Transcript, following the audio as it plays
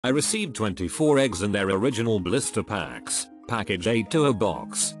I received 24 eggs in their original blister packs, package 8 to a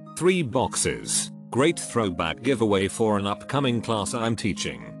box, 3 boxes. Great throwback giveaway for an upcoming class I'm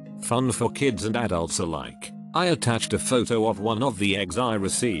teaching. Fun for kids and adults alike. I attached a photo of one of the eggs I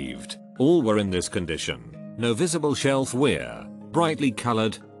received. All were in this condition. No visible shelf wear. Brightly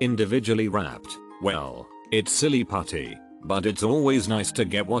colored, individually wrapped. Well, it's Silly Putty, but it's always nice to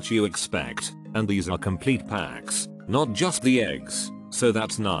get what you expect, and these are complete packs, not just the eggs, so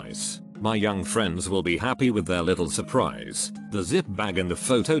that's nice. My young friends will be happy with their little surprise. The zip bag in the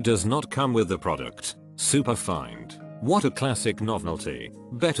photo does not come with the product. Super find. What a classic novelty.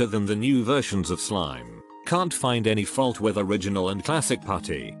 Better than the new versions of slime. Can't find any fault with original and classic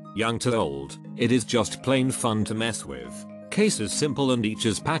putty. Young to old, it is just plain fun to mess with. Case is simple and each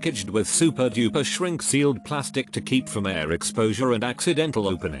is packaged with super duper shrink sealed plastic to keep from air exposure and accidental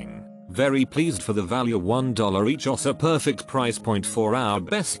opening. Very pleased for the value $1 each. Also perfect price point for our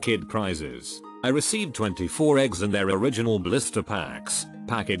best kid prizes. I received 24 eggs in their original blister packs,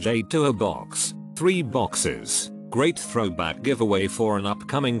 package 8 to a box, 3 boxes. Great throwback giveaway for an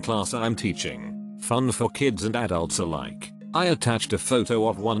upcoming class I'm teaching. Fun for kids and adults alike. I attached a photo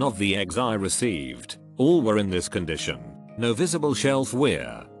of one of the eggs I received. All were in this condition. No visible shelf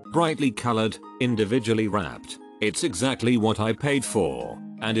wear. Brightly colored, individually wrapped. It's exactly what I paid for,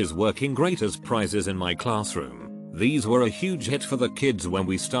 and is working great as prizes in my classroom. These were a huge hit for the kids when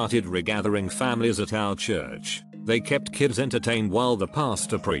we started regathering families at our church. They kept kids entertained while the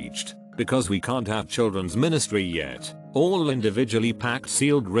pastor preached, because we can't have children's ministry yet. All individually packed,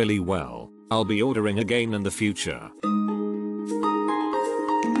 sealed really well. I'll be ordering again in the future.